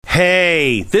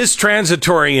Hey, this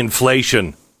transitory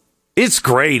inflation, it's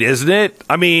great, isn't it?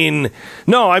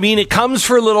 It comes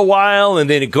for a little while and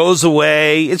then it goes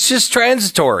away. It's just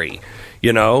transitory,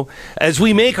 as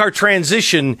we make our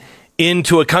transition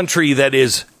into a country that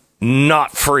is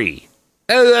not free.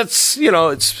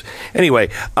 It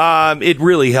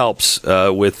really helps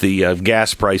with the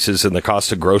gas prices and the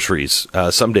cost of groceries.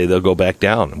 Someday they'll go back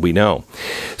down. We know.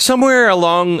 Somewhere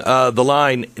along the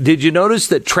line, did you notice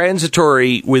that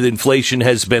transitory with inflation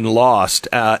has been lost?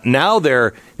 Now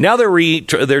they're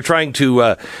trying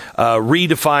to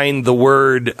redefine the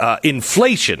word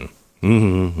inflation.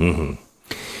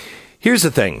 Here's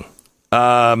the thing: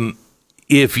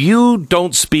 if you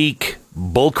don't speak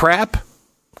bullcrap,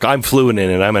 I'm fluent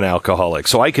in it. I'm an alcoholic,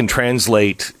 so I can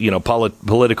translate,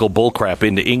 political bullcrap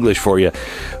into English for you.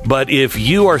 But if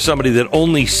you are somebody that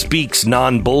only speaks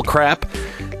non-bullcrap,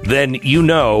 then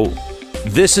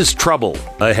this is trouble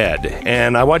ahead.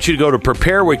 And I want you to go to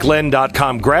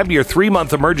preparewithglenn.com. Grab your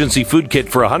 3-month emergency food kit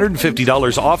for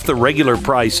 $150 off the regular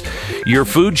price. Your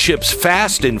food ships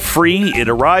fast and free. It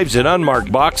arrives in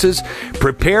unmarked boxes.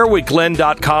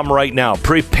 Preparewithglenn.com right now.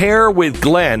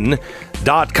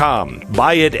 Preparewithglenn.com.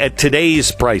 Buy it at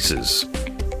today's prices.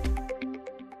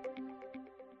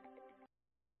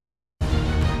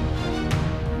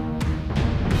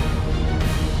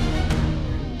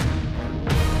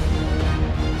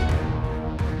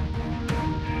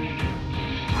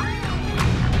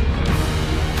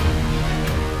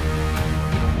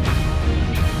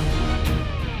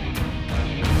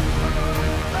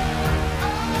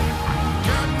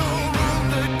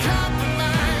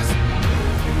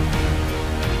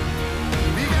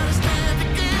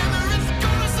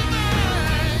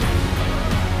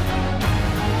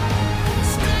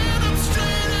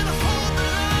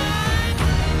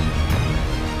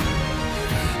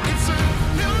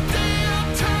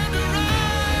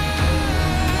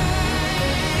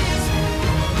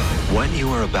 What you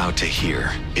are about to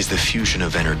hear is the fusion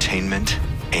of entertainment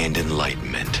and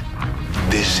enlightenment.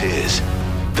 This is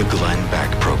the Glenn Beck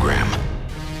Program.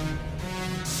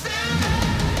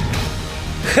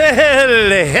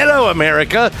 Hello,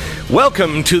 America.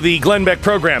 Welcome to the Glenn Beck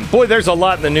Program. Boy, there's a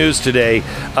lot in the news today.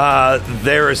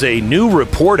 There is a new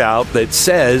report out that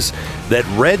says that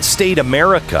Red State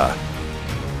America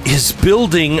is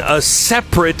building a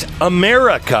separate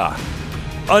America.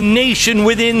 A nation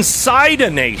within inside a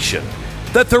nation,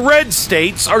 that the red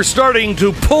states are starting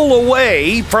to pull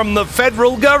away from the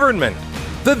federal government,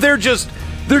 that they're just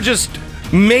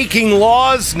making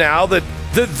laws now that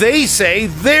they say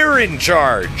they're in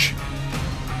charge.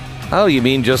 Oh, you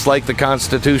mean just like the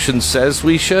Constitution says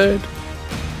we should?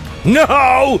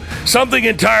 No, something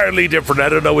entirely different. I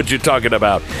don't know what you're talking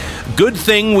about. Good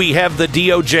thing we have the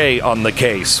DOJ on the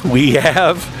case. We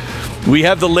have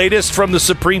the latest from the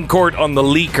Supreme Court on the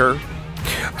leaker,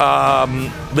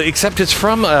 except it's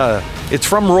from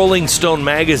Rolling Stone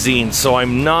magazine, so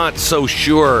I'm not so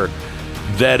sure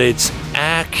that it's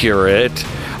accurate.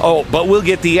 Oh, but we'll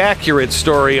get the accurate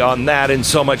story on that and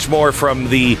so much more from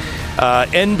the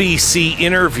NBC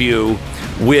interview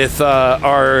with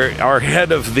our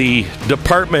head of the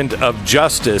Department of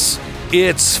Justice.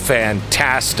 It's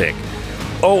fantastic.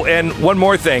 Oh, and one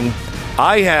more thing.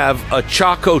 I have a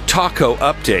Choco Taco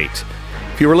update.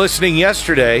 If you were listening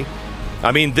yesterday,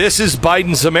 this is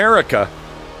Biden's America.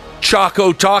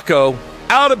 Choco Taco,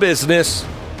 out of business.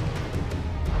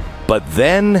 But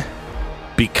then,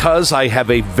 because I have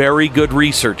a very good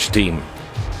research team,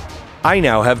 I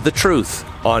now have the truth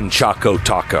on Choco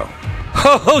Taco.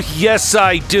 Oh, yes,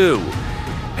 I do.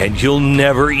 And you'll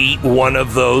never eat one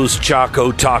of those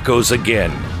Choco Tacos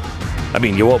again.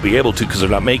 You won't be able to because they're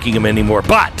not making them anymore,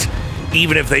 but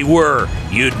even if they were,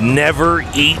 you'd never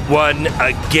eat one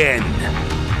again.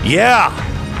 Yeah,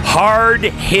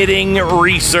 hard-hitting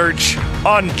research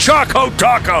on Choco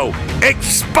Taco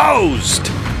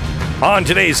exposed. On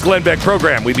today's Glenn Beck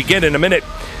Program, we begin in a minute.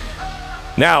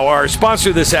 Now, our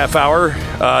sponsor this half hour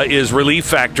is Relief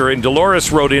Factor, and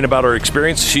Dolores wrote in about her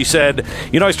experience. She said,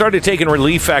 I started taking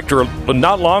Relief Factor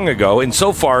not long ago, and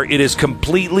so far it has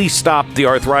completely stopped the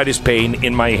arthritis pain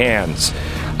in my hands.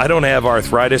 I don't have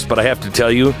arthritis, but I have to tell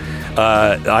you,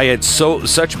 I had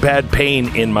such bad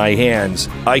pain in my hands,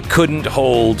 I couldn't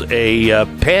hold a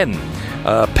pen,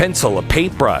 a pencil, a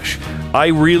paintbrush. I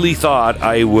really thought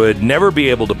I would never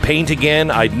be able to paint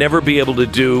again. I'd never be able to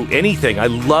do anything. I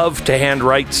love to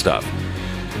handwrite stuff.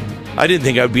 I didn't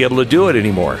think I'd be able to do it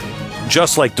anymore.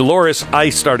 Just like Dolores, I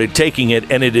started taking it,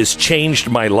 and it has changed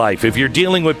my life. If you're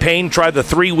dealing with pain, try the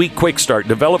 3-week quick start.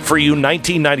 Developed for you,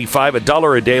 $19.95,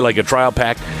 $1 a day like a trial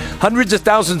pack. Hundreds of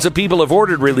thousands of people have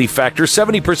ordered Relief Factor.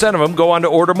 70% of them go on to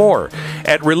order more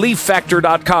at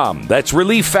ReliefFactor.com. That's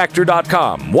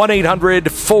ReliefFactor.com.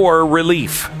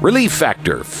 1-800-4-RELIEF. Relief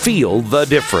Factor. Feel the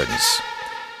difference.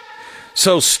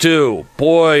 So, Stu,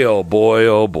 boy, oh boy,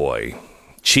 oh boy.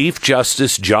 Chief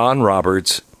Justice John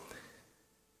Roberts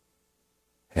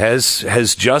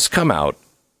has just come out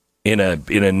in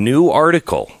a new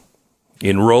article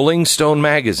in Rolling Stone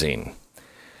magazine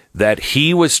that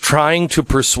he was trying to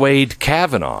persuade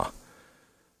Kavanaugh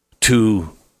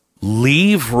to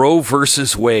leave Roe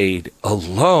versus Wade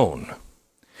alone.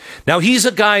 Now, he's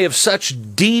a guy of such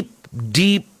deep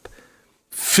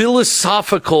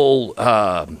philosophical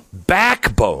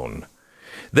backbone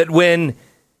that when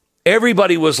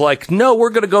everybody was like, no, we're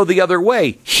going to go the other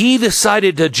way, he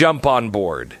decided to jump on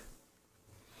board.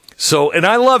 So, and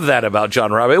I love that about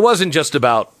John Roberts. It wasn't just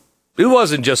about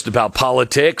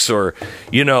politics or,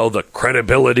 the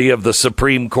credibility of the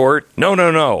Supreme Court.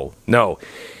 No.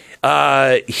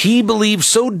 He believed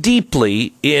so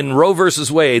deeply in Roe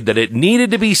versus Wade that it needed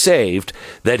to be saved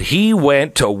that he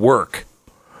went to work.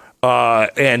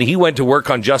 And he went to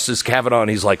work on Justice Kavanaugh, and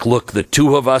he's like, look, the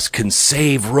two of us can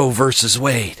save Roe versus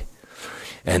Wade.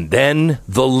 And then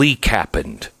the leak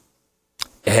happened.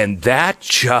 And that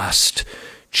just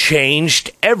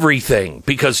changed everything,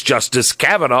 because Justice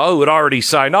Kavanaugh, who had already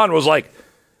signed on, was like,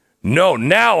 no,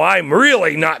 now I'm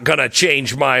really not going to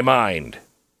change my mind.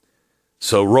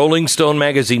 So Rolling Stone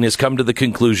magazine has come to the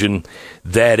conclusion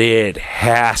that it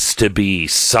has to be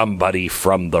somebody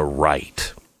from the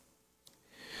right.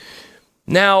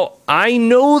 Now, I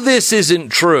know this isn't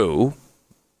true.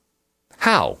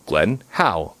 How, Glenn?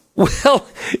 How? Well,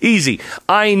 easy.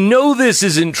 I know this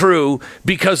isn't true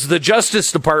because the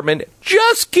Justice Department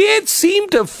just can't seem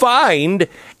to find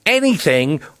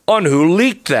anything on who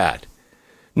leaked that.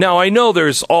 Now, I know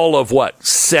there's all of,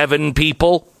 7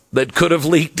 people that could have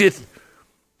leaked it,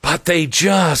 but they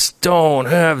just don't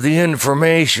have the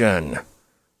information.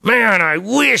 Man, I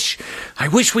wish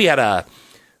we had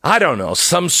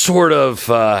some sort of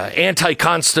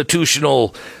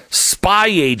anti-constitutional spy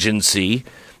agency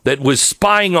that was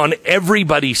spying on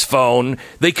everybody's phone.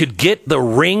 They could get the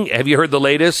Ring. Have you heard the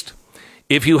latest?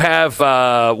 If you have,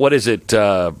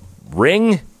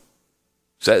 Ring?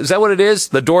 Is that what it is?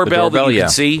 The doorbell that you can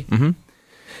see? Mm-hmm.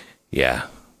 Yeah.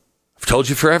 I've told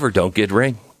you forever, don't get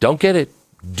Ring. Don't get it.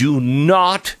 Do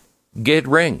not get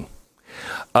Ring.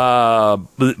 Oh,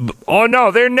 no,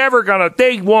 they're never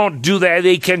they won't do that.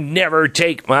 They can never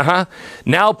take,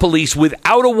 Now police,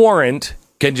 without a warrant,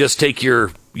 can just take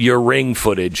your Ring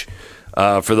footage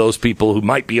for those people who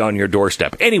might be on your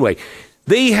doorstep. Anyway,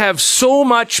 they have so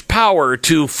much power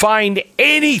to find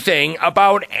anything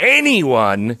about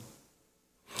anyone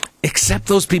except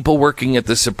those people working at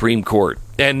the Supreme Court.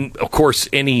 And, of course,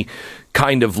 any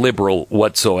kind of liberal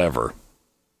whatsoever.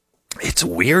 It's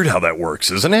weird how that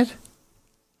works, isn't it?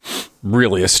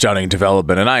 Really a stunning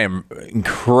development, and I am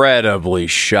incredibly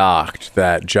shocked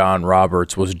that John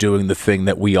Roberts was doing the thing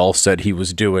that we all said he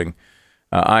was doing.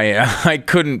 I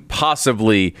couldn't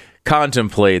possibly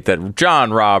contemplate that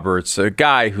John Roberts, a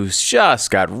guy who's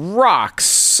just got rock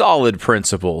solid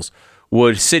principles,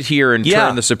 would sit here and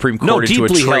turn the Supreme Court into a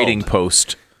trading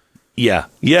post. Yeah.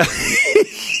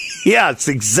 It's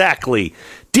exactly.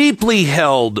 Deeply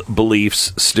held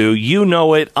beliefs, Stu. You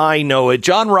know it. I know it.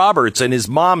 John Roberts and his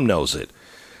mom knows it.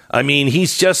 I mean,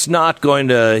 he's just not going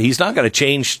to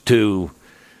change to,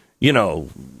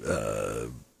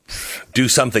 do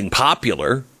something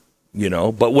popular,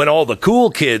 But when all the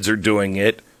cool kids are doing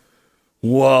it,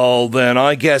 well, then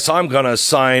I guess I'm going to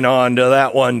sign on to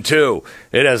that one, too.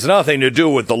 It has nothing to do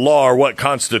with the law or what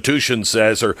Constitution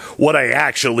says or what I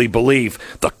actually believe.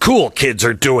 The cool kids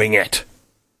are doing it.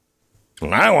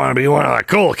 I want to be one of the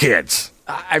cool kids.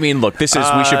 I mean, look, we should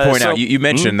point out, you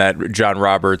mentioned that John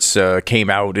Roberts came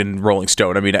out in Rolling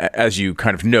Stone. I mean, as you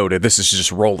kind of noted, this is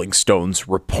just Rolling Stone's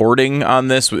reporting on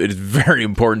this. It's very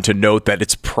important to note that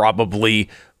it's probably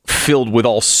filled with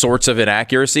all sorts of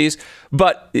inaccuracies.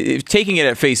 But taking it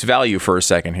at face value for a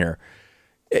second here,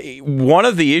 one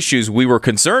of the issues we were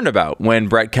concerned about when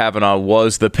Brett Kavanaugh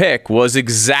was the pick was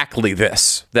exactly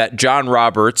this, that John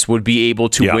Roberts would be able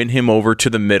to win him over to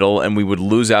the middle and we would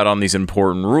lose out on these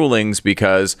important rulings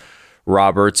because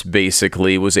Roberts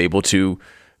basically was able to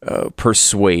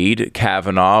persuade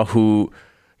Kavanaugh, who,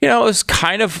 is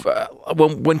kind of,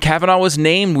 when Kavanaugh was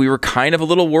named, we were kind of a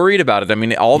little worried about it. I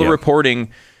mean, all the reporting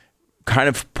kind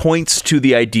of points to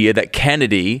the idea that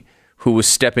Kennedy, who was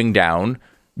stepping down,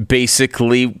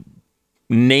 basically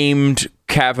named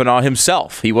Kavanaugh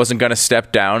himself. He wasn't going to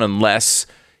step down unless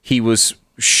he was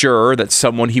sure that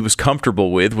someone he was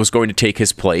comfortable with was going to take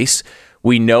his place.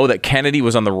 We know that Kennedy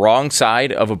was on the wrong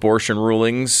side of abortion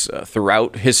rulings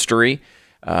throughout history,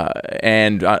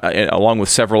 and along with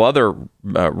several other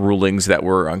rulings that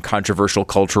were on controversial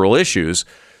cultural issues.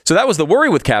 So that was the worry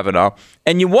with Kavanaugh.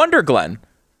 And you wonder, Glenn,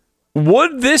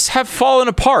 would this have fallen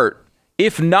apart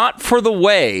if not for the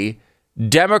way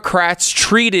Democrats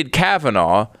treated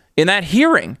Kavanaugh in that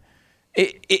hearing?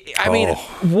 I mean,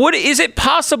 is it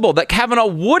possible that Kavanaugh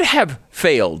would have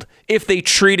failed if they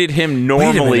treated him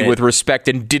normally with respect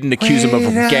and didn't accuse him of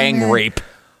gang rape?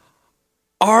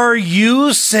 Are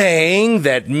you saying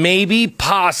that maybe,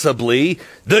 possibly,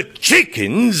 the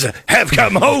chickens have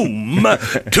come home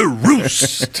to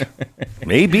roost?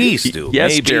 Maybe, Stu.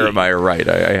 Yes, maybe. Jeremiah, right.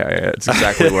 That's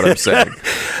exactly what I'm saying.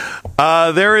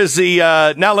 There is the...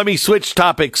 now let me switch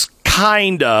topics,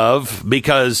 kind of,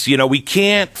 because, we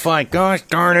can't find... Gosh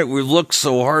darn it, we looked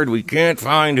so hard. We can't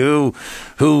find who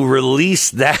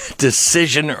released that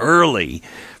decision early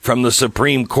from the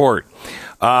Supreme Court.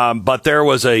 But there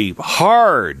was a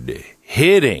hard-hitting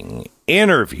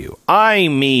interview. I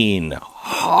mean,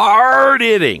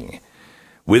 hard-hitting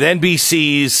with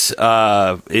NBC's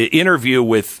interview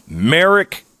with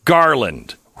Merrick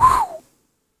Garland. Whew.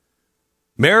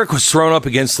 Merrick was thrown up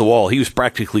against the wall. He was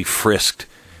practically frisked.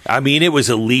 I mean, it was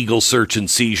a legal search and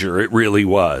seizure. It really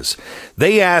was.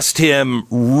 They asked him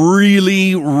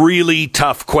really, really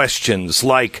tough questions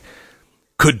like,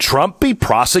 could Trump be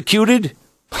prosecuted?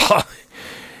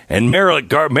 And Merrick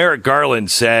Garland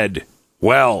said,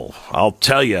 well, I'll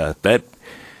tell you that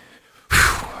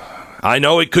I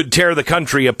know it could tear the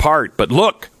country apart, but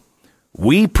look,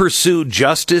 we pursue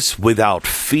justice without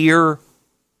fear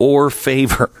or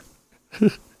favor.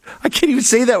 I can't even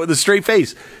say that with a straight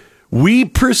face. We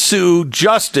pursue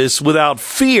justice without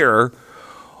fear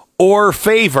or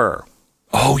favor.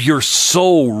 Oh, you're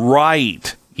so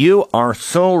right. You are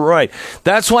so right.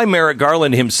 That's why Merrick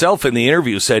Garland himself in the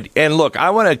interview said, and look, I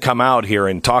want to come out here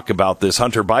and talk about this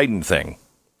Hunter Biden thing.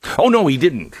 Oh, no, he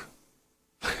didn't.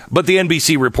 But the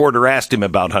NBC reporter asked him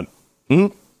about Hunter.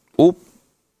 Oh,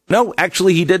 no,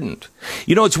 actually, he didn't.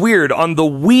 It's weird. On the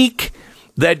week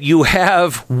that you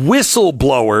have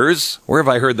whistleblowers, where have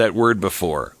I heard that word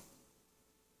before?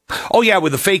 Oh, yeah,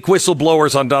 with the fake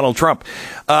whistleblowers on Donald Trump.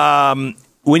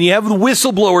 When you have the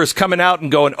whistleblowers coming out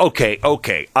and going, okay,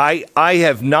 I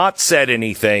have not said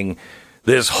anything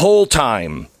this whole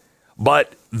time,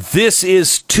 but this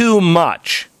is too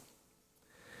much.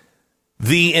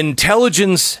 The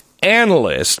intelligence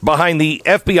analyst behind the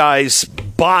FBI's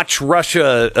botch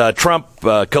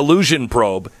Russia-Trump collusion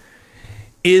probe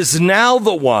is now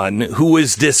the one who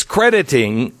is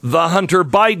discrediting the Hunter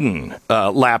Biden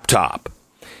laptop.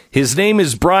 His name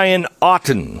is Brian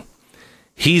Auten.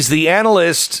 He's the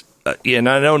analyst, and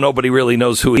I know nobody really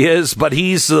knows who he is, but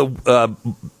he's the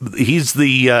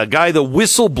guy the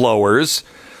whistleblowers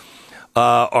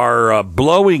are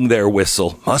blowing their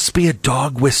whistle. Must be a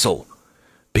dog whistle,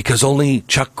 because only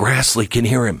Chuck Grassley can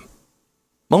hear him.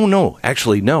 Oh, no.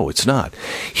 Actually, no, it's not.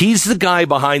 He's the guy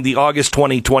behind the August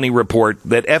 2020 report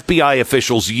that FBI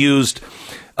officials used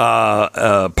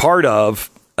part of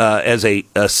as a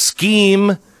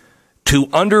scheme to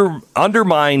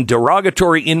undermine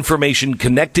derogatory information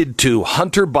connected to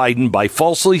Hunter Biden by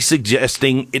falsely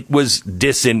suggesting it was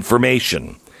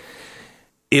disinformation.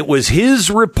 It was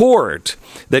his report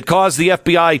that caused the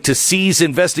FBI to seize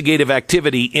investigative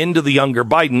activity into the younger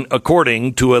Biden,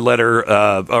 according to a letter,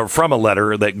 or from a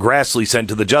letter that Grassley sent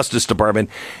to the Justice Department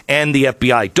and the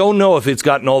FBI. Don't know if it's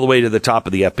gotten all the way to the top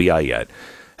of the FBI yet.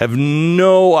 Have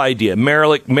no idea.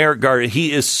 Merrick Garland,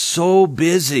 he is so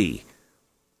busy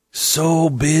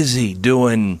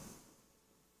doing.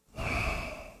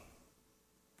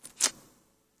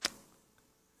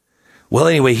 Well,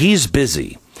 anyway, he's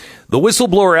busy. The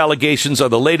whistleblower allegations are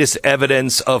the latest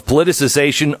evidence of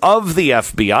politicization of the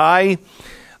FBI.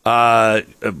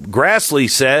 Grassley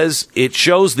says it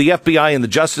shows the FBI and the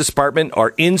Justice Department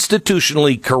are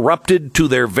institutionally corrupted to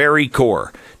their very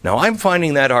core. Now, I'm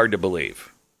finding that hard to believe.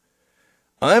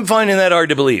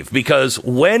 Because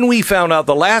when we found out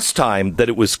the last time that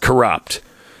it was corrupt,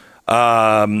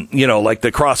 like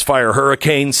the Crossfire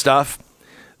Hurricane stuff,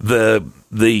 the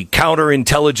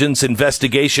counterintelligence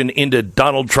investigation into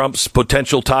Donald Trump's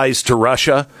potential ties to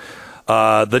Russia.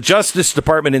 The Justice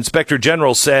Department Inspector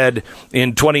General said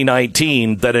in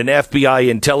 2019 that an FBI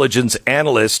intelligence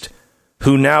analyst,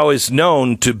 who now is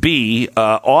known to be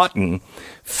Auten,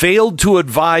 failed to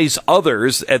advise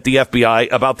others at the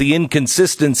FBI about the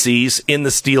inconsistencies in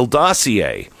the Steele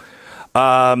dossier.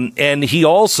 And he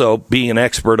also, being an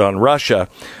expert on Russia,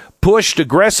 pushed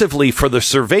aggressively for the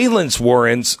surveillance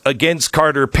warrants against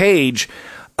Carter Page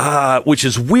which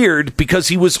is weird because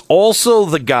he was also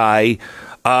the guy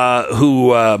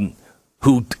who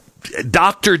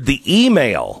doctored the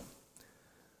email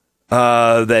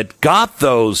that got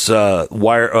those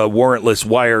warrantless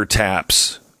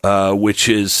wiretaps,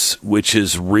 which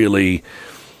is really,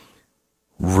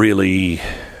 really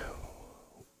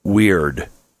weird.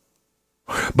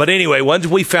 But anyway, once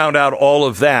we found out all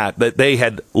of that they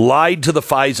had lied to the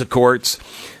FISA courts,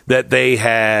 that they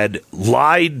had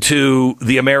lied to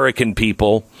the American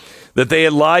people, that they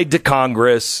had lied to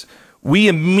Congress, we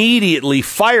immediately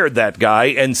fired that guy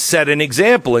and set an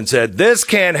example and said, this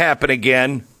can't happen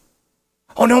again.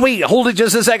 Oh, no, wait, hold it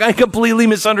just a sec. I completely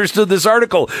misunderstood this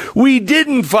article. We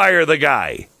didn't fire the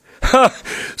guy.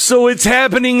 So it's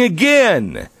happening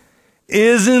again.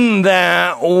 Isn't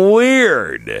that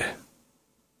weird?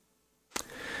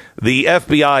 The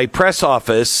FBI press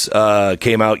office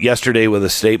came out yesterday with a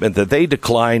statement that they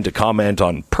declined to comment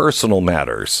on personal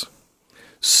matters.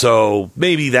 So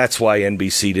maybe that's why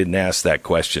NBC didn't ask that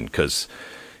question, because,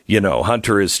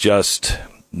 Hunter is just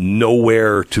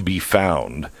nowhere to be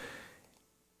found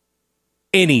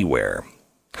anywhere.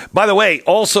 By the way,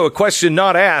 also a question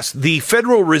not asked. The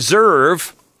Federal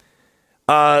Reserve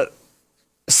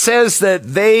says that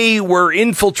they were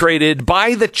infiltrated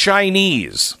by the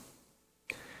Chinese.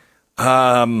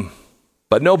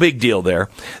 But no big deal there.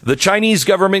 The Chinese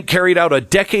government carried out a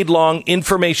decade-long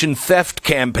information theft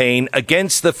campaign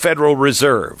against the Federal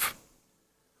Reserve.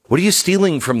 What are you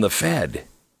stealing from the Fed?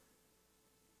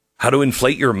 How to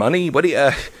inflate your money? What do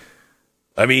you...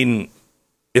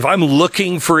 if I'm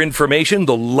looking for information,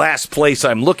 the last place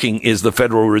I'm looking is the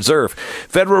Federal Reserve.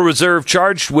 Federal Reserve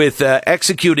charged with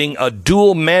executing a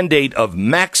dual mandate of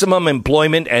maximum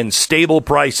employment and stable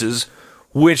prices,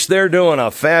 which they're doing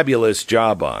a fabulous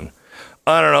job on.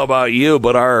 I don't know about you,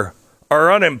 but our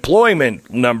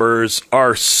unemployment numbers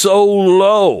are so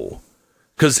low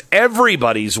because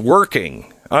everybody's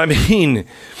working. We're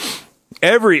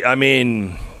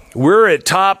at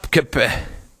top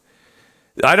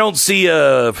I don't see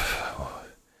a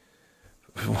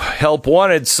help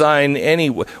wanted sign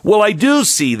anywhere. Well, I do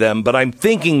see them, but I'm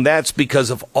thinking that's because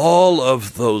of all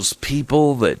of those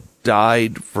people that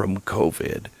died from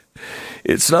COVID.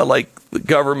 It's not like the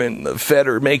government and the Fed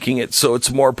are making it so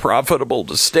it's more profitable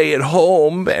to stay at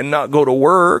home and not go to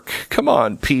work. Come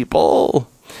on, people.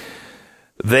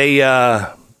 They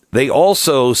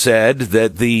also said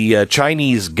that the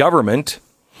Chinese government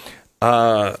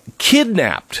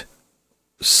kidnapped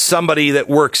somebody that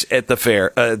works at the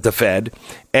Fed,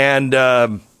 and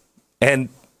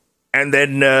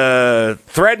then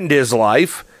threatened his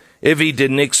life if he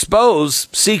didn't expose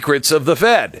secrets of the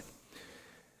Fed.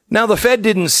 Now, the Fed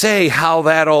didn't say how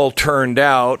that all turned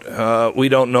out. We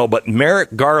don't know, but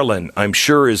Merrick Garland, I'm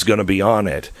sure, is going to be on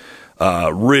it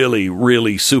really,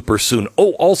 really super soon.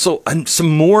 Oh, also, some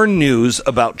more news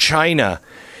about China.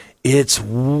 It's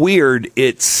weird.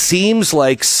 It seems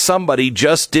like somebody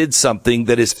just did something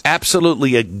that is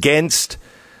absolutely against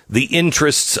the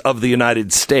interests of the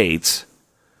United States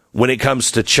when it comes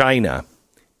to China.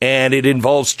 And it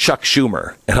involves Chuck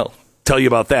Schumer. And I'll tell you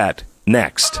about that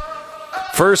next.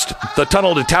 First, the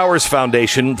Tunnel to Towers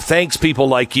Foundation thanks people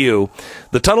like you.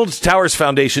 The Tunnel to Towers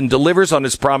Foundation delivers on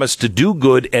its promise to do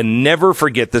good and never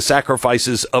forget the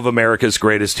sacrifices of America's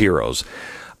greatest heroes.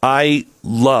 I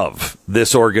love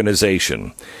this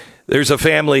organization. There's a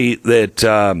family that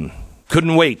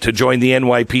couldn't wait to join the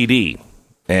NYPD,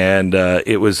 and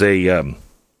it was a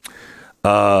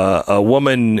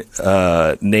woman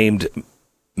named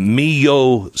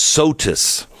Mio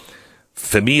Sotis.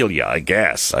 Familia, I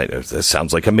guess. That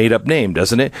sounds like a made-up name,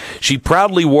 doesn't it? She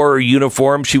proudly wore a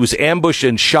uniform. She was ambushed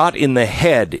and shot in the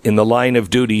head in the line of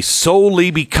duty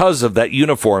solely because of that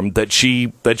uniform that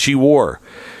she wore.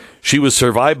 She was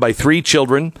survived by 3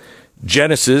 children.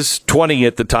 Genesis, 20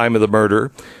 at the time of the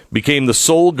murder, became the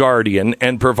sole guardian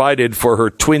and provided for her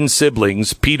twin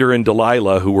siblings, Peter and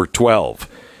Delilah, who were 12.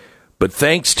 But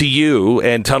thanks to you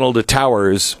and Tunnel to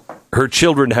Towers, her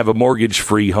children have a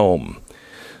mortgage-free home.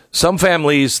 Some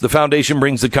families, the foundation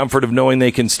brings the comfort of knowing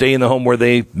they can stay in the home where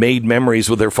they made memories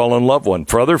with their fallen loved one.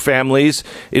 For other families,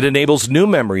 it enables new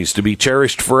memories to be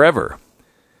cherished forever.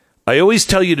 I always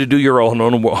tell you to do your own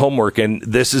homework, and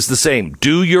this is the same.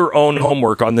 Do your own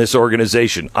homework on this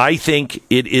organization. I think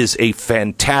it is a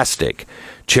fantastic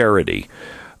charity.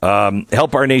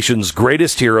 Help our nation's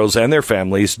greatest heroes and their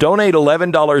families. Donate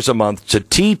 $11 a month to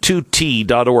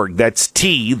T2T.org. That's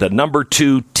T, the number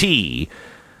 2T.org.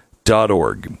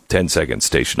 10 seconds,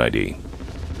 station ID.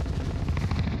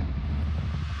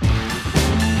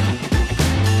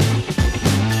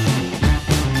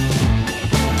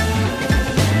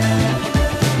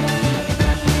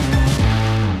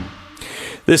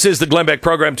 This is the Glenn Beck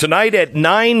program. Tonight at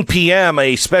 9 p.m.,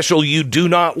 a special you do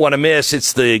not want to miss.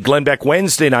 It's the Glenn Beck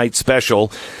Wednesday night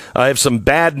special. I have some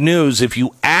bad news. If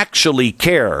you actually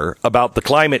care about the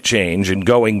climate change and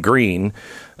going green,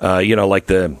 like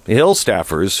the Hill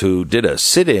staffers who did a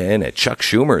sit-in at Chuck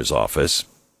Schumer's office,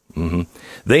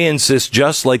 they insist,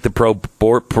 just like the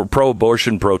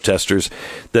pro-abortion protesters,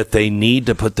 that they need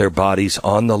to put their bodies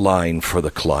on the line for the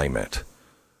climate.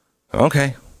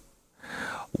 Okay.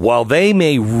 While they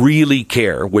may really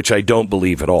care, which I don't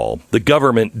believe at all, the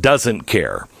government doesn't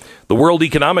care. The World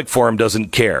Economic Forum doesn't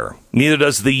care. Neither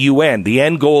does the UN. The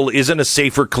end goal isn't a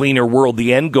safer, cleaner world.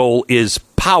 The end goal is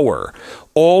power.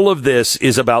 All of this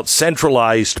is about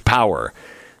centralized power.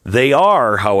 They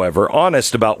are, however,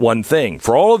 honest about one thing.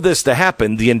 For all of this to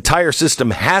happen, the entire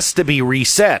system has to be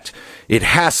reset. It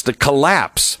has to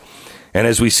collapse. And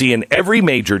as we see in every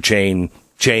major change,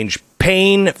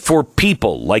 pain for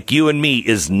people like you and me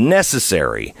is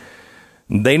necessary.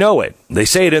 They know it. They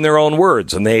say it in their own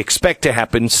words, and they expect to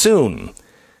happen soon.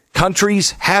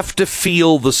 Countries have to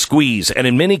feel the squeeze, and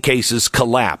in many cases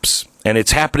collapse. And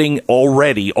it's happening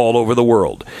already all over the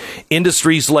world.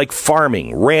 Industries like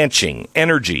farming, ranching,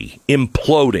 energy,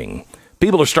 imploding.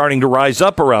 People are starting to rise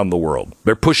up around the world.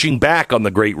 They're pushing back on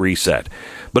the Great Reset.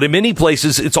 But in many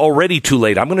places, it's already too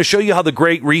late. I'm going to show you how the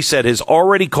Great Reset has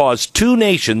already caused 2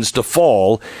 nations to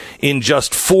fall in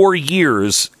just 4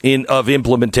 years of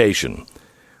implementation.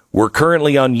 We're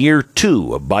currently on year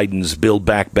 2 of Biden's Build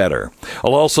Back Better.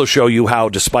 I'll also show you how,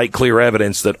 despite clear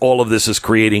evidence that all of this is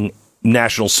creating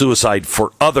national suicide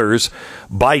for others,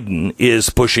 Biden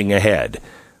is pushing ahead.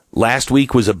 Last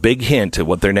week was a big hint at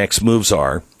what their next moves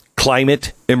are.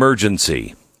 Climate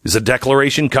emergency is a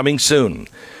declaration coming soon.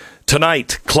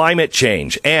 Tonight, climate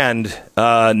change. And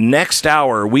next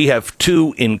hour, we have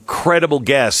 2 incredible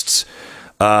guests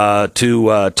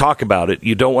to talk about it.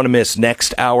 You don't want to miss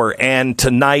next hour and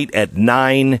tonight at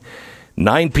 9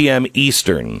 p.m.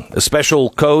 Eastern. A special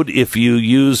code. If you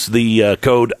use the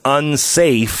code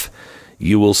UNSAFE,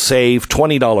 you will save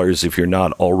 $20 if you're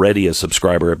not already a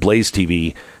subscriber at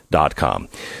blazetv.com.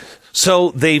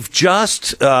 So they've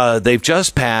just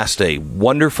passed a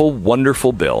wonderful,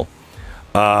 wonderful bill,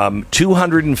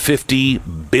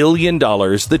 $250 billion,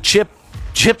 the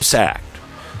CHIPS Act,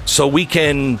 so we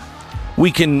can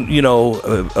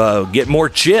get more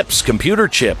chips, computer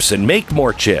chips, and make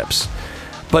more chips.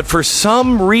 But for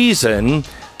some reason,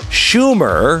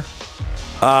 Schumer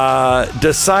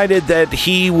decided that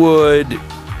he would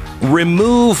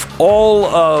remove all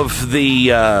of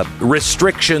the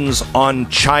restrictions on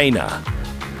China.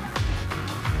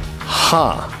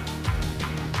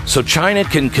 So China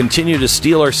can continue to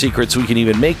steal our secrets. We can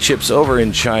even make chips over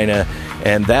in China.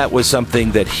 And that was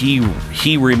something that he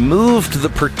removed the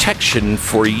protection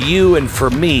for you and for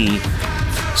me,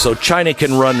 so China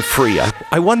can run free.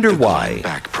 I wonder why.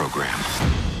 Back program.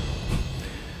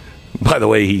 By the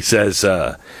way, he says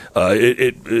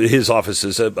his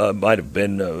offices might have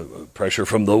been pressure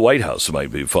from the White House.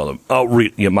 Might be following.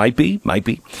 Might be.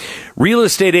 Real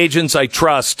Estate Agents I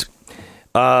Trust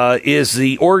is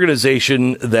the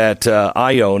organization that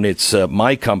I own. It's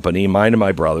my company, mine and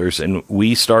my brother's, and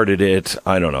we started it,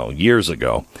 years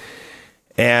ago.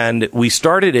 And we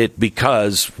started it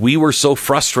because we were so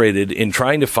frustrated in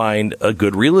trying to find a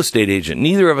good real estate agent.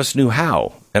 Neither of us knew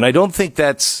how. And I don't think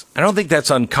that's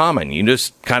uncommon. You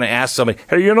just kind of ask somebody,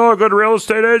 "Hey, you know a good real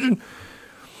estate agent?"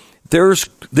 There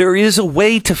is a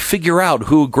way to figure out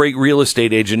who a great real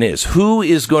estate agent is. Who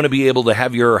is going to be able to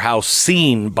have your house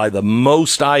seen by the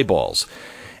most eyeballs?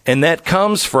 And that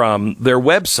comes from their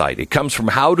website. It comes from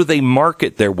how do they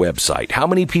market their website? How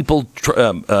many people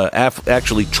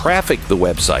actually traffic the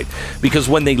website? Because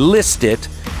when they list it,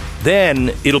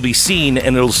 then it'll be seen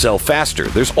and it'll sell faster.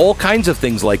 There's all kinds of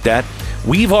things like that.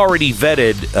 We've already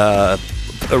vetted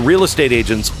real estate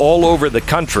agents all over the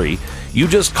country. You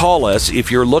just call us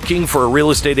if you're looking for a real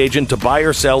estate agent to buy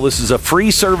or sell. This is a free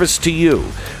service to you.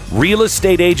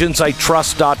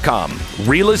 RealestateAgentsITrust.com.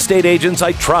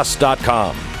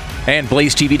 RealestateAgentsITrust.com. And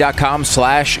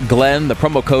blazetv.com/Glenn. The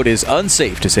promo code is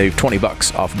UNSAFE to save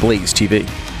 $20 off Blaze TV.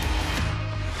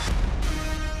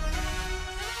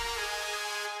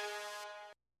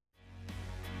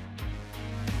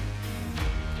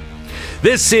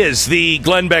 This is the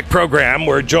Glenn Beck program.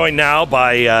 We're joined now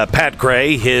by Pat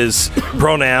Gray. His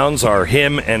pronouns are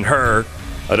him and her.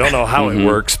 I don't know how it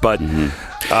works, but him,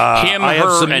 I have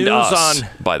her, some and news us. on.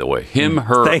 By the way, him,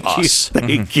 her, us.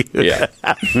 Thank you. Yeah.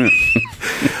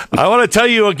 I want to tell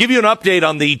you, I'll give you an update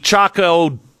on the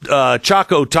Chaco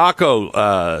Choco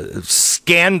Taco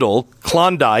scandal,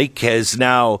 Klondike has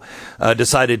now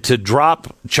decided to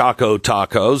drop Choco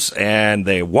Tacos, and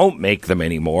they won't make them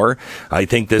anymore. I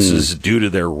think this is due to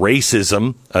their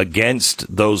racism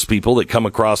against those people that come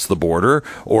across the border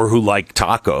or who like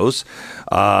tacos.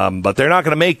 But they're not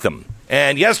going to make them.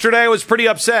 And yesterday I was pretty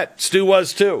upset. Stu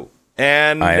was too.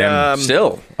 And I am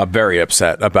still very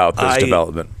upset about this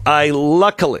development. I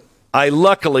luckily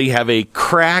have a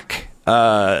crack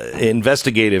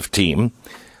investigative team.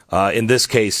 In this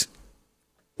case,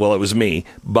 well, it was me.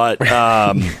 But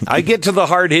I get to the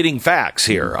hard-hitting facts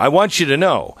here. I want you to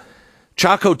know,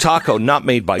 Choco Taco, not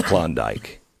made by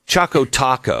Klondike. Choco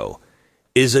Taco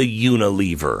is a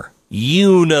Unilever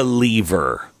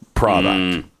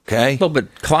product. Okay. Well,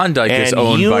 but Klondike is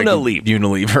owned by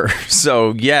Unilever.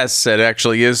 So, yes, it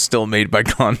actually is still made by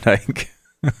Klondike.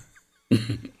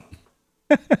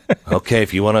 Okay,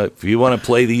 if you want to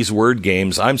play these word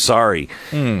games, I'm sorry.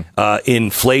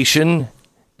 Inflation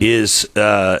is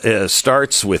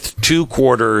starts with 2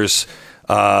 quarters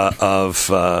of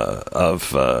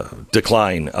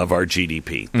decline of our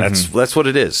GDP. That's what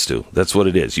it is, Stu. That's what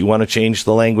it is. You want to change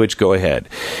the language? Go ahead.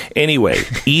 Anyway,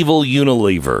 evil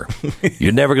Unilever.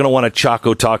 You're never going to want a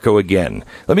Choco Taco again.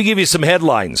 Let me give you some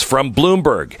headlines from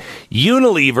Bloomberg.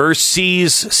 Unilever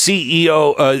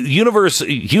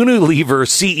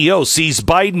CEO sees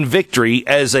Biden victory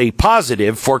as a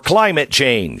positive for climate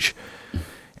change,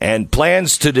 and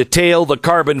plans to detail the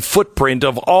carbon footprint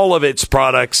of all of its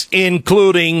products,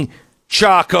 including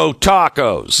Choco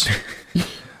Tacos.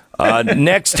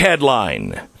 Next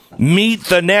headline. Meet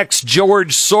the next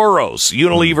George Soros.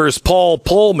 Unilever's Paul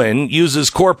Pullman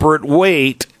uses corporate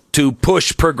weight to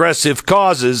push progressive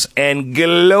causes and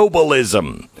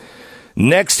globalism.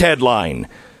 Next headline.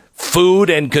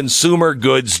 Food and consumer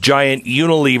goods giant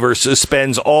Unilever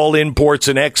suspends all imports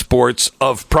and exports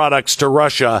of products to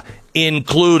Russia,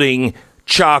 including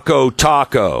Choco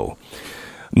Taco.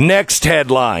 Next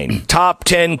headline. Top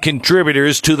 10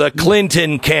 contributors to the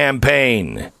Clinton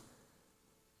campaign.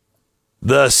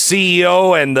 The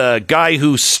CEO and the guy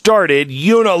who started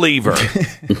Unilever.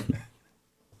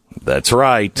 That's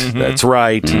right. That's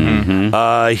right.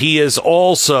 He is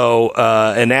also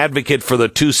an advocate for the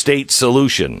two-state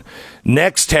solution.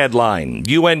 Next headline.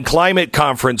 UN climate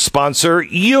conference sponsor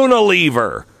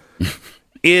Unilever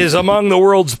is among the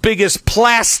world's biggest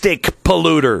plastic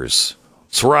polluters.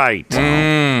 That's right.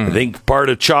 I think part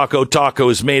of Choco Taco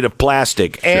is made of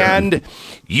plastic. Sure. And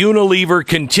Unilever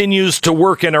continues to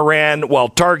work in Iran while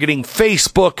targeting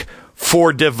Facebook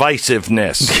for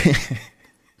divisiveness.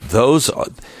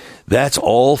 That's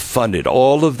all funded.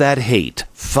 All of that hate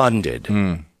funded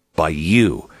by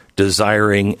you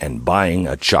desiring and buying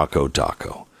a Choco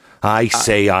Taco. I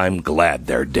say I'm glad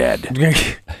they're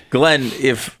dead. Glenn,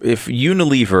 if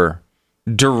Unilever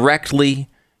directly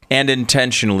and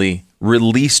intentionally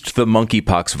released the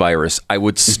monkeypox virus, I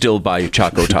would still buy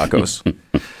Choco Tacos.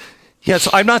 Yes,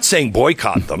 I'm not saying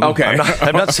boycott them. Okay.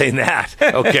 I'm not saying that.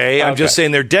 Okay. I'm just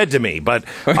saying they're dead to me, but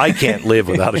I can't live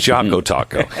without a Choco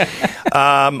Taco.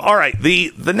 All right.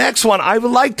 The next one, I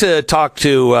would like to talk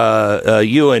to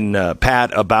you and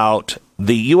Pat about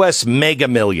the U.S. Mega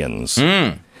Millions.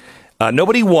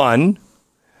 Nobody won.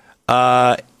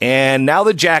 And now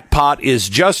the jackpot is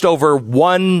just over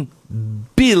 $1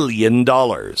 billion.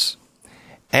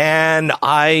 And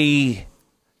I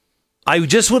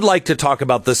just would like to talk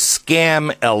about the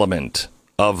scam element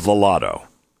of the lotto.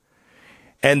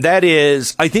 And that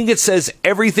is, I think it says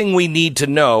everything we need to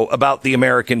know about the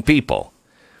American people.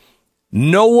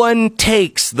 No one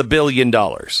takes the $1 billion.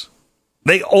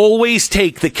 They always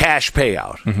take the cash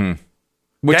payout.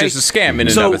 Which is a scam in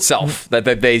and of itself. That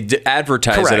they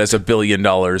advertise it as $1 billion,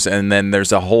 and then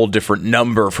there's a whole different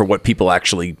number for what people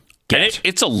actually get. And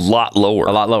it's a lot lower.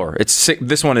 A lot lower.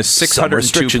 This one is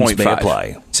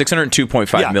 602.5.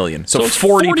 602.5 million. So it's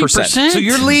 40%. So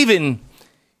you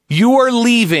are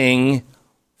leaving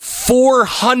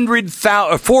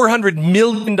 $400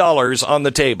 million on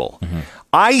the table.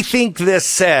 I think this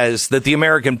says that the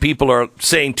American people are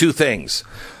saying two things.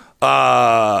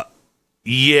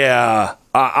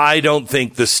 I don't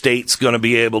think the state's going to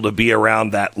be able to be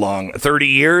around that long. 30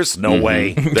 years? No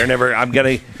way. They're never. I'm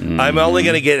only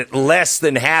going to get less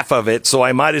than half of it, so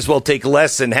I might as well take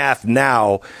less than half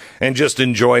now and just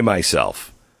enjoy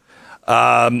myself.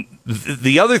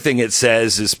 The other thing it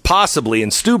says is possibly,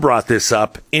 and Stu brought this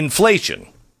up, inflation.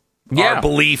 Yeah. Our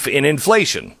belief in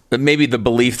inflation. But maybe the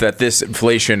belief that this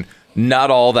inflation,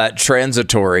 not all that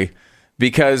transitory,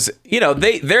 because,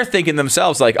 they're thinking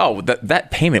themselves like, oh,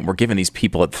 that payment we're giving these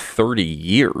people at 30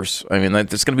 years. I mean,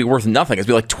 it's going to be worth nothing. It's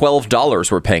going to be like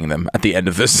 $12 we're paying them at the end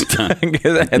of this time.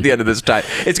 At the end of this time.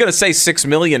 It's going to say $6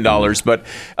 million, but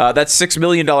that $6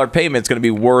 million payment is going to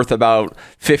be worth about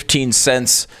 15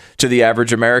 cents to the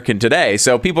average American today.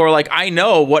 So people are like, I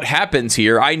know what happens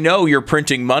here. I know you're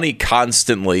printing money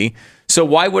constantly. So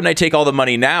why wouldn't I take all the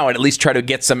money now and at least try to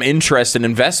get some interest and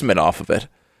investment off of it?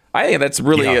 I think that's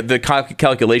really the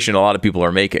calculation a lot of people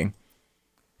are making.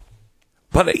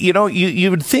 But, you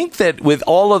would think that with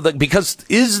all of because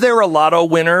is there a lotto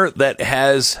winner that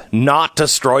has not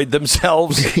destroyed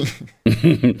themselves?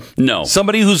 No.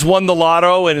 Somebody who's won the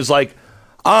lotto and is like,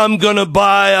 I'm going to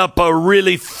buy up a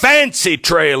really fancy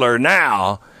trailer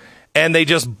now. And they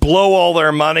just blow all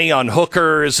their money on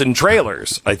hookers and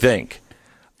trailers, I think.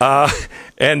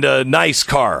 And a nice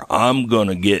car. I'm going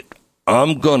to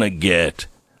get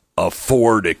a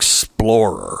Ford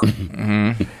Explorer.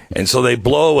 Mm-hmm. And so they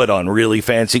blow it on really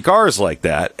fancy cars like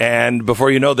that. And before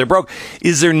you know, they're broke.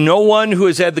 Is there no one who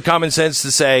has had the common sense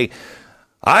to say,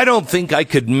 I don't think I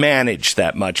could manage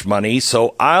that much money,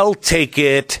 so I'll take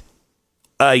it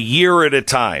a year at a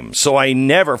time. So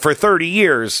for 30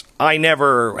 years, I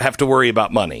never have to worry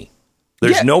about money.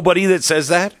 There's nobody that says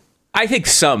that? I think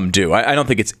some do. I don't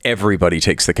think it's everybody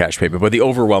takes the cash payment, but the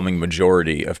overwhelming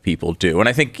majority of people do. And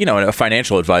I think, a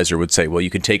financial advisor would say, well, you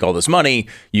can take all this money,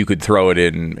 you could throw it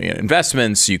in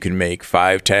investments, you can make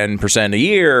 5-10% a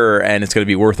year, and it's going to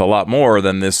be worth a lot more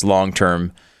than this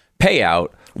long-term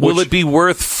payout. Will it be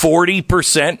worth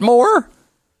 40% more?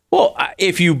 Well,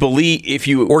 these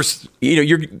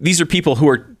are people who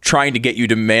are trying to get you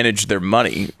to manage their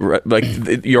money, like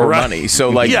your money. So,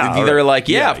 like, they're like,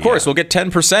 of course, we'll get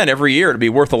 10% every year. It'd be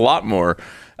worth a lot more.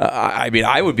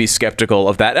 I would be skeptical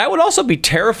of that. I would also be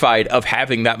terrified of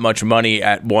having that much money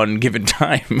at one given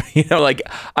time.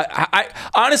 I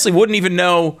honestly wouldn't even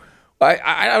know.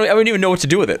 I wouldn't even know what to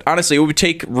do with it. Honestly, it would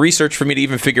take research for me to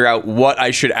even figure out what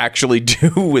I should actually do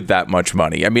with that much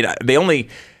money. I mean,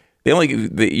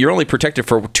 you're only protected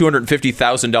for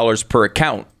 $250,000 per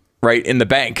account, right, in the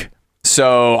bank.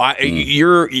 So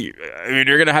you're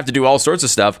going to have to do all sorts of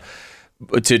stuff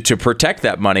to protect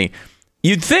that money.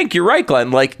 You'd think, you're right, Glenn,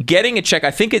 like getting a check.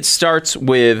 I think it starts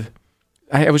with,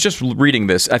 I was just reading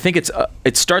this. I think it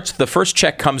starts, the first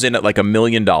check comes in at like $1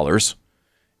 million.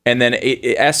 And then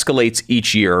it escalates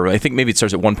each year. I think maybe it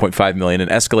starts at 1.5 million and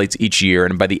escalates each year.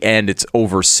 And by the end, it's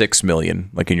over 6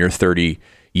 million, like in your 30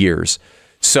 years.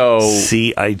 So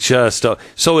see, so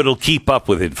it'll keep up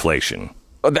with inflation.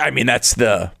 I mean, that's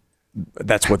what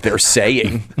they're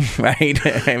saying, right?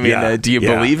 I mean, do you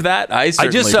believe that? I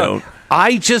certainly don't.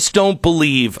 I just don't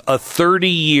believe a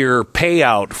 30-year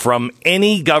payout from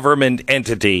any government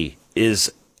entity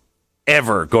is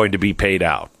ever going to be paid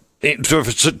out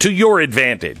to your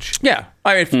advantage. Yeah,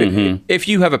 I mean, if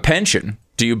you have a pension,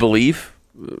 do you believe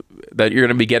that you're going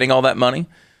to be getting all that money?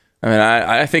 I mean,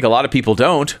 I think a lot of people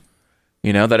don't.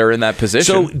 That are in that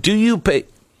position. So do you pay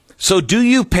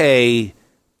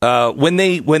when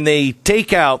they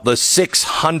take out the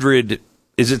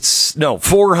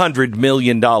 $400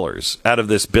 million out of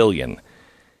this billion,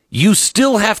 you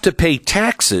still have to pay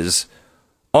taxes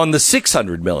on the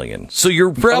 $600 million. So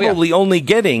you're probably only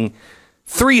getting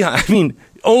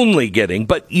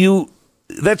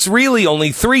that's really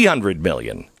only $300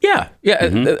 million. Yeah.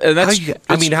 And that's.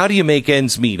 How do you make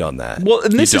ends meet on that? Well,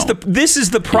 and this is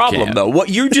the problem, though. What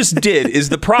you just did is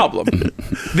the problem.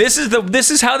 This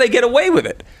is how they get away with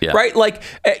it, right? Like,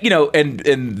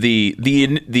 and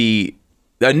the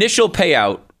initial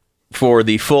payout for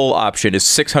the full option is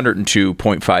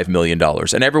 $602.5 million.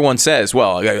 And everyone says,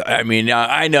 well, I mean,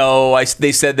 I know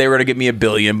they said they were going to give me $1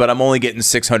 billion, but I'm only getting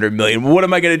 $600 million. What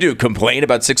am I going to do? Complain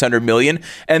about $600 million?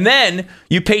 And then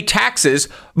you pay taxes,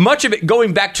 much of it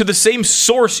going back to the same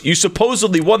source you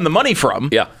supposedly won the money from.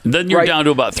 Yeah. Then you're down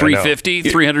to about $350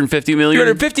 million.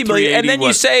 $350 million. And then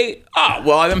you say,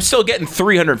 I'm still getting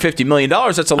 $350 million.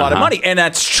 That's a lot of money. And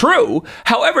that's true.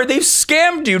 However, they've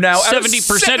scammed you now.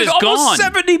 70% is gone. Almost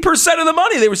 70% of the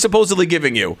money they were supposedly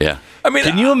giving you. Yeah. I mean,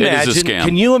 can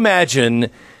you imagine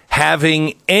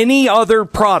having any other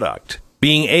product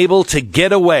being able to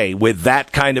get away with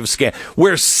that kind of scam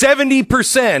where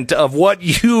 70% of what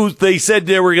they said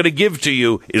they were going to give to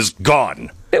you is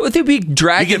gone? They'd be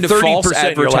dragged into false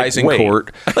advertising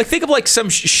court. Like, think of like some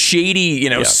shady,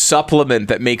 supplement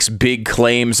that makes big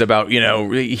claims about,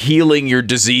 healing your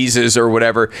diseases or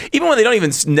whatever. Even when they don't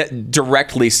even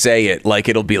directly say it, like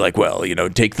it'll be like, well,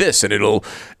 take this and it'll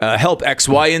help X,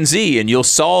 Y, and Z, and you'll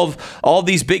solve all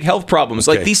these big health problems.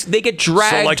 Okay. Like they get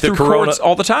dragged through courts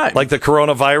all the time. Like the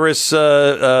coronavirus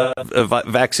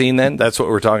vaccine. Then that's what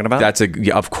we're talking about.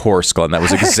 Of course, Glenn. That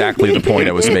was exactly the point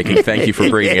I was making. Thank you for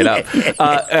bringing it up.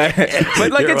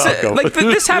 But like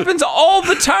this happens all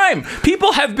the time.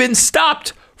 People have been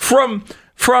stopped from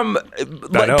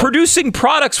producing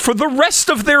products for the rest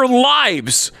of their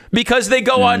lives because they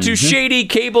go onto shady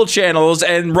cable channels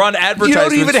and run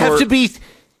advertisements.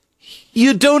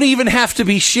 You don't even have to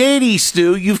be shady,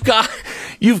 Stu. You've got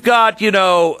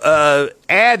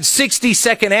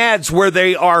 60-second ads where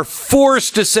they are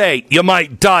forced to say you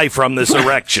might die from this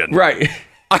erection. Right.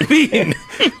 I mean,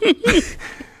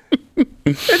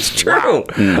 it's true.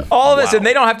 Wow. All of this, and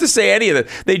they don't have to say any of it.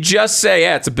 They just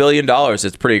say, it's $1 billion.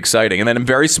 It's pretty exciting. And then in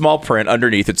very small print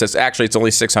underneath, it says, actually, it's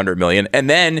only $600 million. And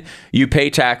then you pay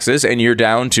taxes and you're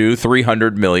down to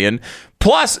 $300 million.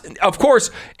 Plus, of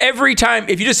course, every time,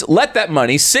 if you just let that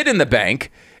money sit in the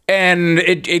bank and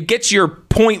it gets your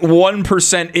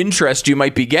 0.1% interest you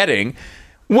might be getting,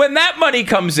 when that money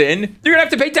comes in, you're going to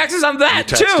have to pay taxes on that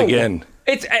too. Again.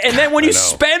 And then when you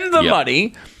spend the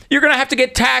money, you're going to have to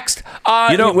get taxed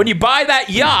on, when you buy that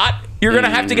yacht, you're going to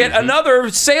have to get another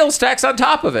sales tax on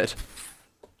top of it.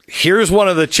 Here's one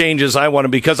of the changes I want to,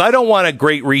 because I don't want a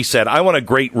great reset. I want a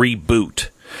great reboot.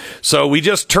 So we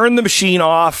just turn the machine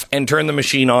off and turn the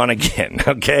machine on again,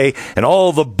 okay? And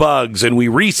all the bugs, and we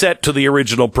reset to the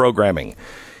original programming.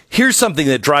 Here's something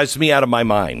that drives me out of my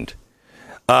mind.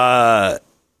 My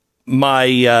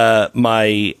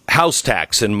house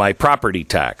tax and my property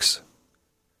tax.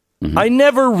 Mm-hmm. I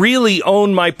never really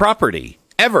own my property.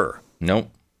 Ever. Nope.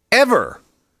 Ever.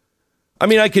 I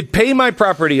mean, I could pay my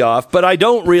property off, but I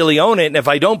don't really own it. And if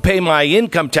I don't pay my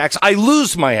income tax, I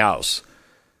lose my house.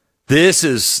 That's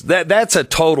a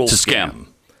total scam.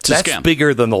 That's scam.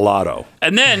 Bigger than the lotto.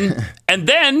 And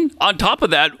then on top of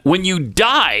that, when you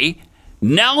die,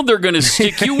 now they're going to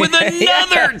stick you with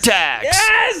another tax.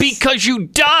 Yes! Because you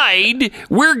died,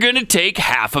 we're going to take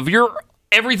half of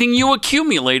everything you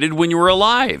accumulated when you were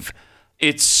alive.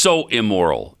 It's so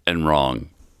immoral and wrong.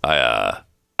 I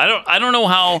don't know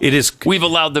how we've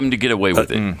allowed them to get away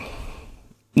with it.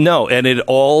 No, and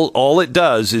all it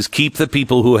does is keep the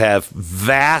people who have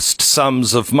vast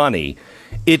sums of money.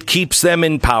 It keeps them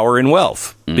in power and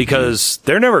wealth because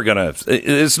they're never going to.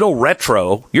 There's no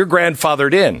retro. You're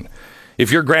grandfathered in.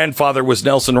 If your grandfather was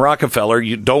Nelson Rockefeller,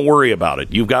 you don't worry about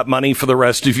it. You've got money for the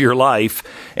rest of your life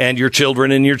and your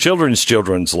children and your children's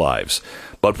children's lives.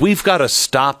 But we've got to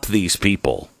stop these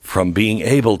people from being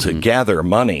able to gather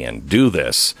money and do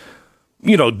this.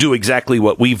 Do exactly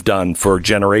what we've done for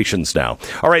generations now.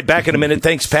 All right, back in a minute.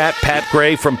 Thanks, Pat. Pat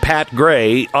Gray from Pat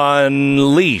Gray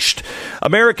Unleashed.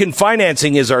 American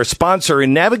Financing is our sponsor,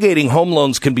 and navigating home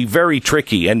loans can be very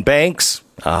tricky. And banks,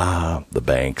 the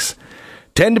banks,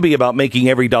 tend to be about making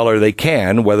every dollar they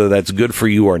can, whether that's good for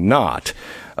you or not.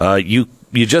 You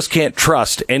just can't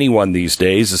trust anyone these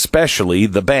days, especially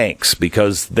the banks,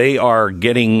 because they are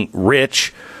getting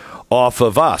rich off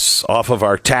of us, off of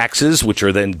our taxes, which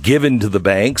are then given to the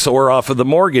banks, or off of the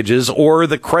mortgages or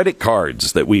the credit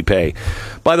cards that we pay.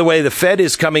 By the way, the Fed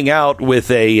is coming out with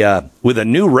a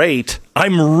new rate.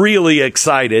 I'm really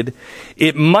excited.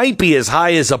 It might be as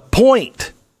high as a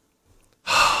point.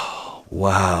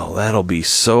 Wow, that'll be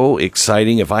so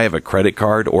exciting if I have a credit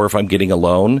card or if I'm getting a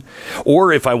loan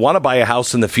or if I want to buy a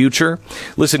house in the future.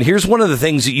 Listen, here's one of the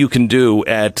things that you can do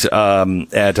at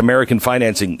American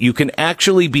Financing. You can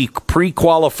actually be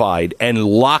pre-qualified and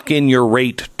lock in your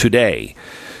rate today.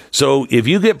 So if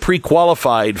you get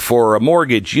pre-qualified for a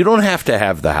mortgage, you don't have to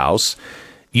have the house.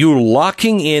 You're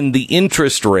locking in the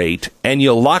interest rate and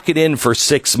you lock it in for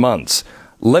 6 months.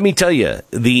 Let me tell you,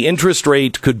 the interest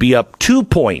rate could be up 2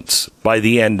 points by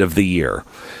the end of the year.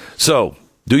 So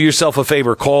do yourself a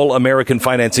favor, call American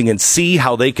Financing and see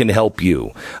how they can help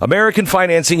you. American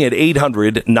Financing at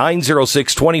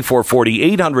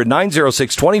 800-906-2440,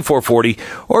 800-906-2440,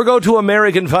 or go to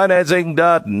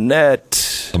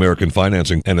AmericanFinancing.net. American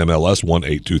Financing, NMLS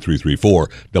 182334,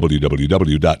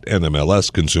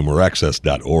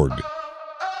 www.nmlsconsumeraccess.org.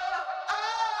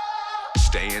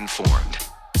 Stay informed.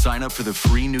 Sign up for the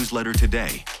free newsletter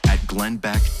today at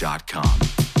glennbeck.com.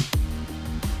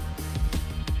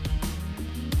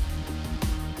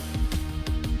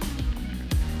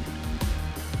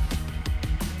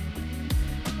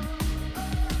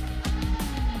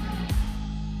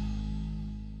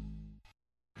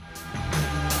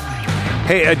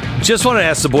 Hey, I just want to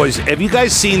ask the boys, have you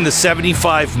guys seen the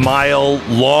 75-mile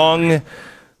long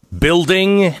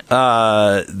building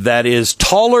that is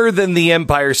taller than the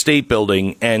Empire State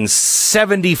Building and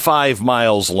 75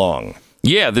 miles long?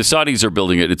 Yeah, the Saudis are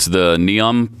building it. It's the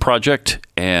NEOM project,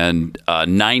 and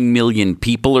 9 million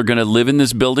people are going to live in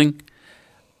this building.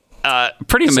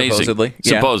 Pretty amazing.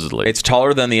 Supposedly. It's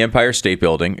taller than the Empire State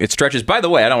Building. It stretches, by the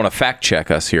way, I don't want to fact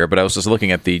check us here, but I was just looking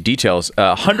at the details,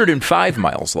 105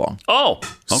 miles long. Oh,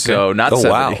 okay. So not 70.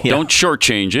 Wow. Yeah. Don't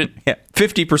shortchange it. Yeah,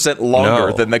 50%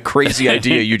 longer than the crazy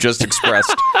idea you just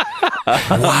expressed.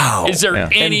 Wow. Is there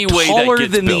any And way taller that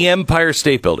gets than built? the Empire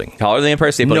State Building? Taller than the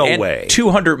Empire State Building. No and way.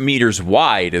 200 meters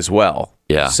wide as well.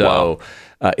 Yeah, So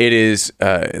it is,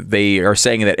 they are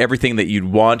saying that everything that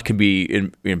you'd want can be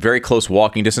in very close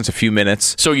walking distance, a few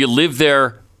minutes. So you live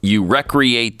there, you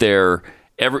recreate there,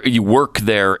 you work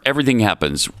there. Everything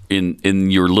happens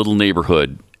in your little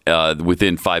neighborhood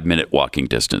within 5-minute walking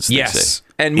distance. They say.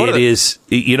 And It is,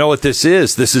 you know what this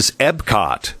is? This is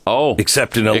Epcot. Oh.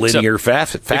 Except in a linear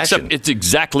fashion. Except it's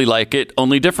exactly like it,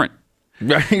 only different.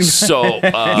 Right. So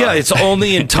Yeah, it's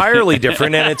only entirely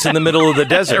different, and it's in the middle of the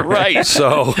desert. Right.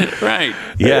 So, right.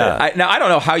 yeah. Now, I don't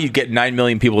know how you get 9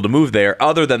 million people to move there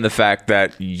other than the fact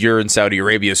that you're in Saudi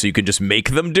Arabia, so you can just make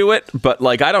them do it. But,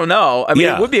 I don't know. I mean,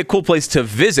 Yeah. it would be a cool place to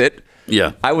visit.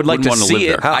 Yeah. I would like Wouldn't to want to see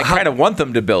live it. there. I kind of want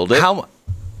them to build it.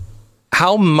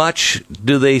 How much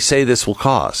do they say this will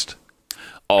cost?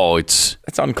 Oh, it's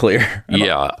unclear.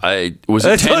 was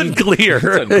it It's 10, unclear. It's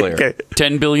unclear. Okay.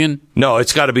 10 billion? No,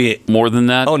 it's got to be More than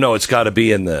that? Oh no, it's got to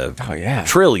be in the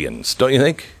trillions, don't you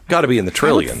think? Got to be in the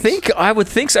trillions. I would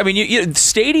think so. I mean,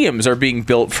 stadiums are being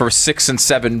built for $6 and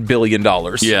 $7 billion.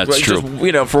 Yeah, it's true.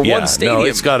 For one stadium, no,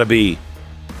 it's got to be.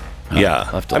 Yeah,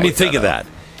 have to I mean, look think that of that.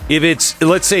 If it's,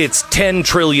 let's say it's $10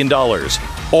 trillion,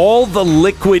 all the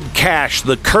liquid cash,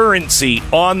 the currency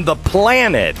on the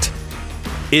planet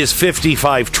is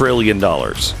 $55 trillion.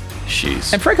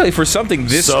 Jeez. And frankly, for something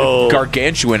this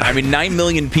gargantuan, I mean, 9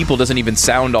 million people doesn't even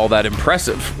sound all that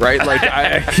impressive, right?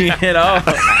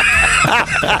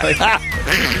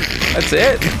 That's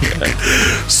it.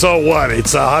 So what?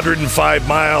 It's 105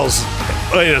 miles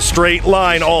in a straight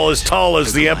line, all as tall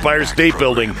as the Empire State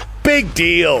Building. Big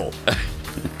deal.